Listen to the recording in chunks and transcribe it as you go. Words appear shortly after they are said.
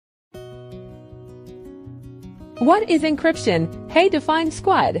What is encryption? Hey Define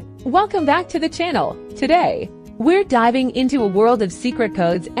Squad! Welcome back to the channel. Today, we're diving into a world of secret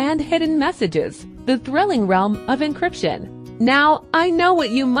codes and hidden messages, the thrilling realm of encryption. Now, I know what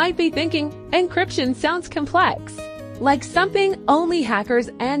you might be thinking. Encryption sounds complex, like something only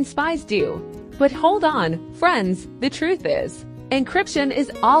hackers and spies do. But hold on, friends, the truth is, encryption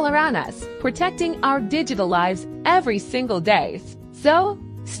is all around us, protecting our digital lives every single day. So,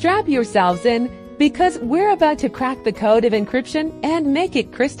 strap yourselves in, because we're about to crack the code of encryption and make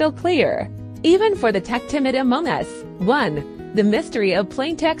it crystal clear, even for the tech timid among us. 1. The mystery of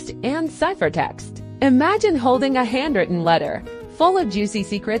plain text and ciphertext. Imagine holding a handwritten letter, full of juicy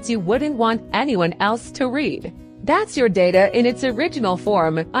secrets you wouldn't want anyone else to read. That's your data in its original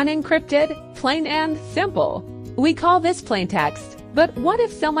form, unencrypted, plain and simple. We call this plain text, but what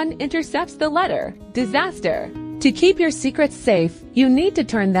if someone intercepts the letter? Disaster. To keep your secrets safe, you need to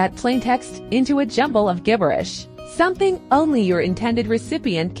turn that plain text into a jumble of gibberish, something only your intended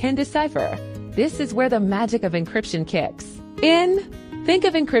recipient can decipher. This is where the magic of encryption kicks in. Think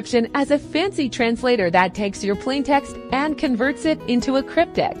of encryption as a fancy translator that takes your plain text and converts it into a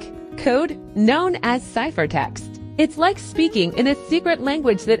cryptic code known as ciphertext. It's like speaking in a secret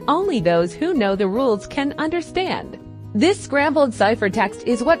language that only those who know the rules can understand. This scrambled ciphertext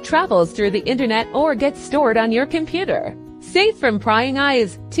is what travels through the internet or gets stored on your computer, safe from prying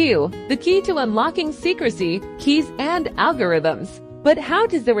eyes. 2. The key to unlocking secrecy, keys and algorithms. But how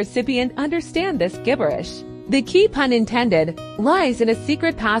does the recipient understand this gibberish? The key, pun intended, lies in a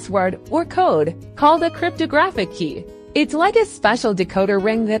secret password or code called a cryptographic key. It's like a special decoder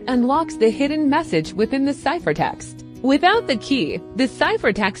ring that unlocks the hidden message within the ciphertext. Without the key, the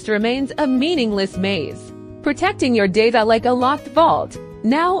ciphertext remains a meaningless maze, protecting your data like a locked vault.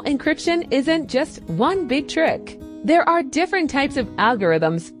 Now, encryption isn't just one big trick. There are different types of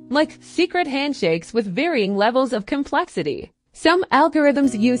algorithms, like secret handshakes with varying levels of complexity. Some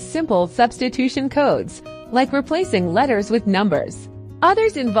algorithms use simple substitution codes, like replacing letters with numbers.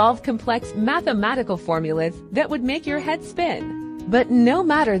 Others involve complex mathematical formulas that would make your head spin. But no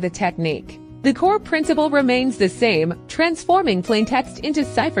matter the technique, the core principle remains the same, transforming plain text into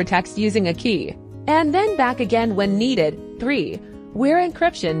ciphertext using a key, and then back again when needed. 3. Where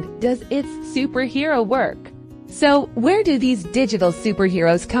encryption does its superhero work. So, where do these digital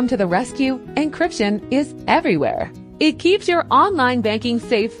superheroes come to the rescue? Encryption is everywhere. It keeps your online banking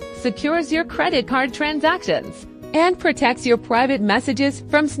safe, secures your credit card transactions, and protects your private messages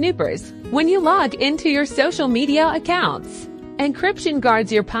from snoopers when you log into your social media accounts. Encryption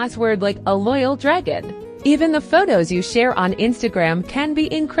guards your password like a loyal dragon. Even the photos you share on Instagram can be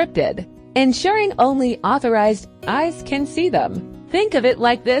encrypted, ensuring only authorized eyes can see them. Think of it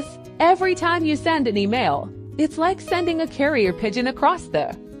like this: every time you send an email, it's like sending a carrier pigeon across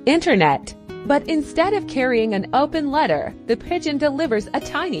the internet. But instead of carrying an open letter, the pigeon delivers a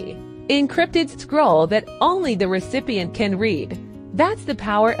tiny, encrypted scroll that only the recipient can read. That's the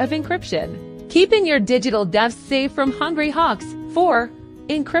power of encryption, keeping your digital doves safe from hungry hawks. 4.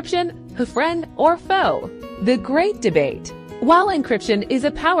 Encryption, a friend or foe? The great debate. While encryption is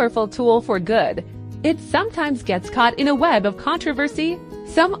a powerful tool for good, it sometimes gets caught in a web of controversy.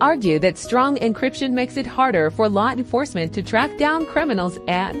 Some argue that strong encryption makes it harder for law enforcement to track down criminals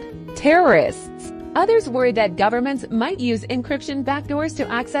and terrorists. Others worry that governments might use encryption backdoors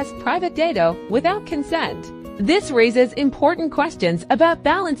to access private data without consent. This raises important questions about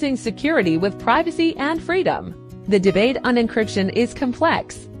balancing security with privacy and freedom. The debate on encryption is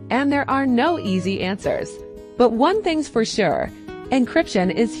complex, and there are no easy answers. But one thing's for sure,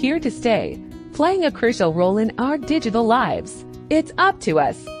 encryption is here to stay, playing a crucial role in our digital lives. It's up to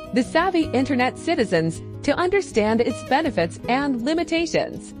us, the savvy internet citizens, to understand its benefits and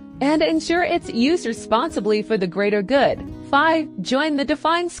limitations, and ensure its use responsibly for the greater good. 5. Join the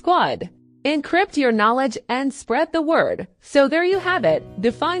Define Squad. Encrypt your knowledge and spread the word. So there you have it,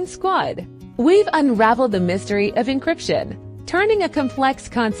 Define Squad. We've unraveled the mystery of encryption, turning a complex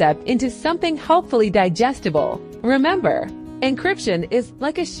concept into something hopefully digestible. Remember, encryption is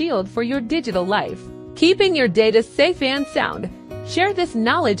like a shield for your digital life, keeping your data safe and sound. Share this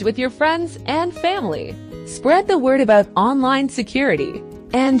knowledge with your friends and family. Spread the word about online security,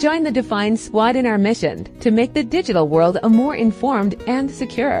 and join the Define Squad in our mission to make the digital world a more informed and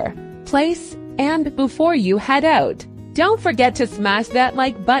secure place. And before you head out, don't forget to smash that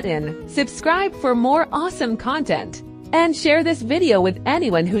like button, subscribe for more awesome content, and share this video with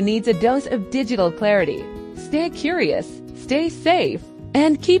anyone who needs a dose of digital clarity. Stay curious, stay safe,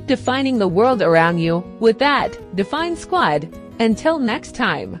 and keep defining the world around you. With that, Define Squad, until next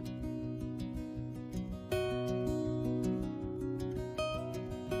time.